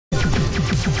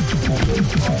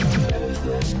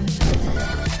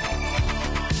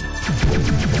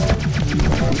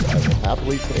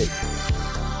Happily take.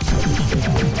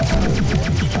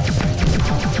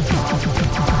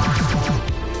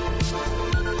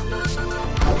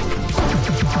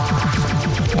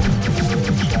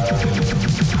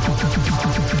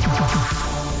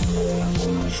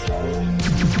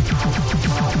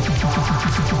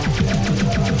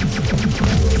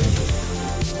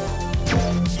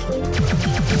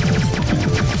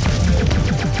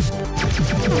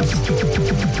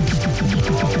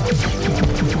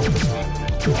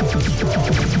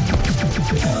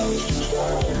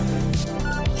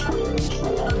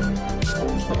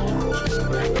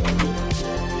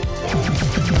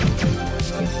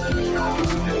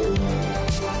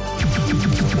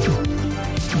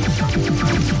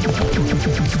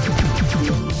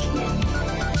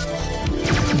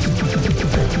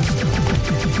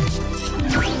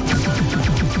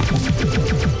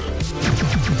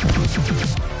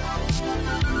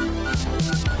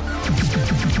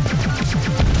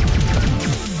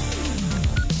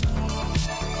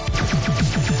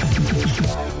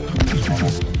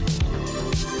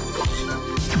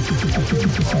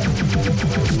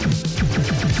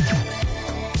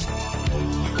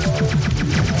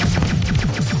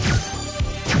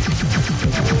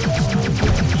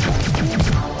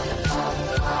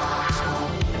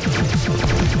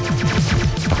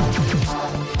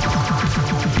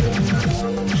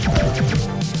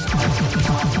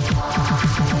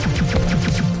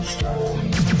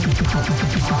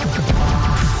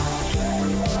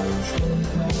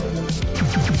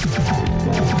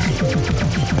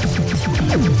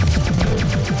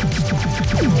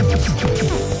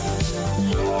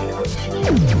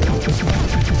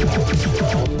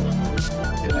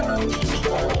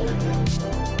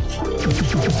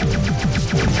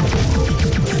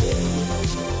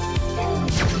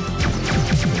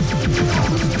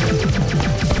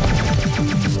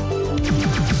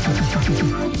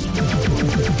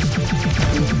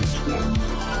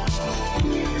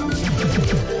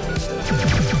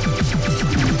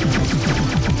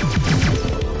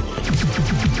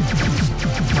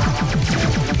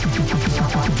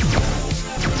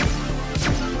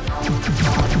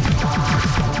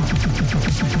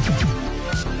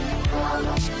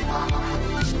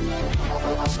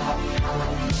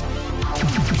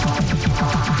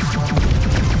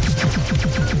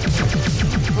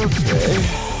 Okay.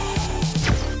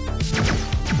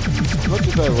 As much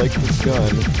as I like this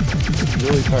gun, it's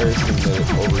really tiresome that it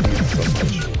overheats so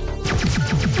much.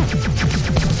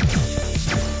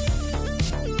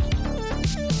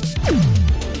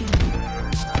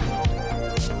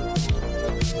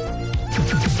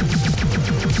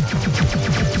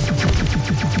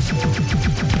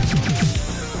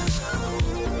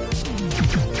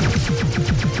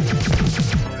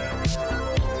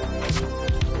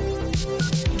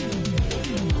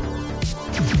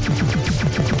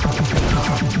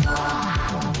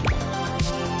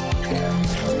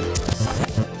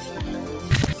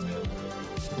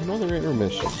 Another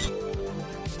intermission.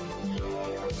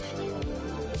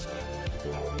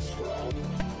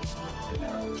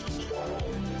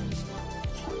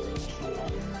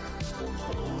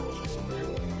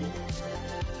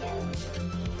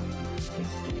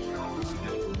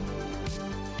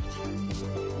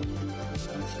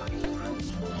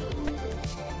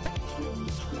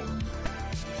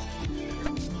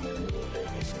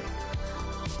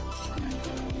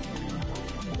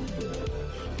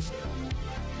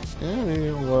 And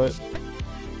you know what?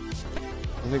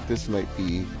 I think this might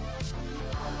be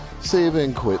save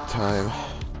and quit time.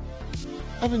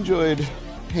 I've enjoyed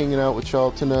hanging out with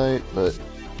y'all tonight, but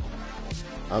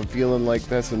I'm feeling like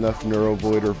that's enough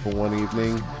NeuroVoider for one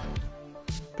evening.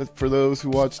 But for those who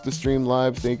watched the stream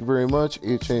live, thank you very much.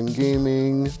 HN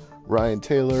Gaming, Ryan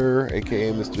Taylor,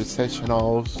 aka Mr.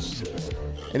 Sessionals.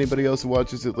 Anybody else who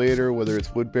watches it later, whether it's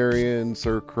Woodburian,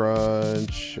 Sir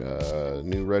Crunch,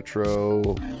 New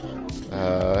Retro,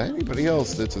 anybody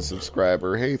else that's a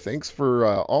subscriber, hey, thanks for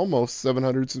almost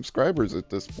 700 subscribers at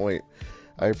this point.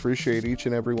 I appreciate each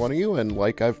and every one of you, and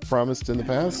like I've promised in the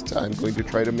past, I'm going to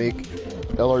try to make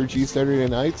LRG Saturday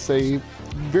nights a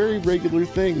very regular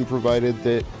thing, provided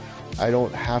that I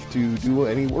don't have to do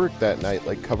any work that night,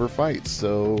 like cover fights.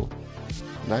 So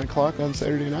 9 o'clock on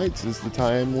Saturday nights is the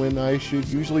time when I should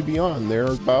usually be on.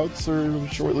 Thereabouts or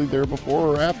shortly there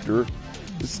before or after.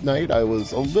 This night I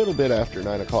was a little bit after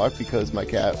 9 o'clock because my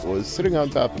cat was sitting on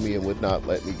top of me and would not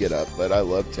let me get up. But I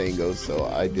love Tango, so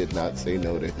I did not say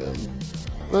no to him.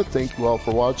 But thank you all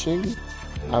for watching.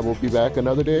 I will be back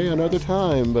another day, another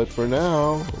time. But for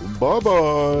now,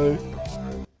 bye-bye.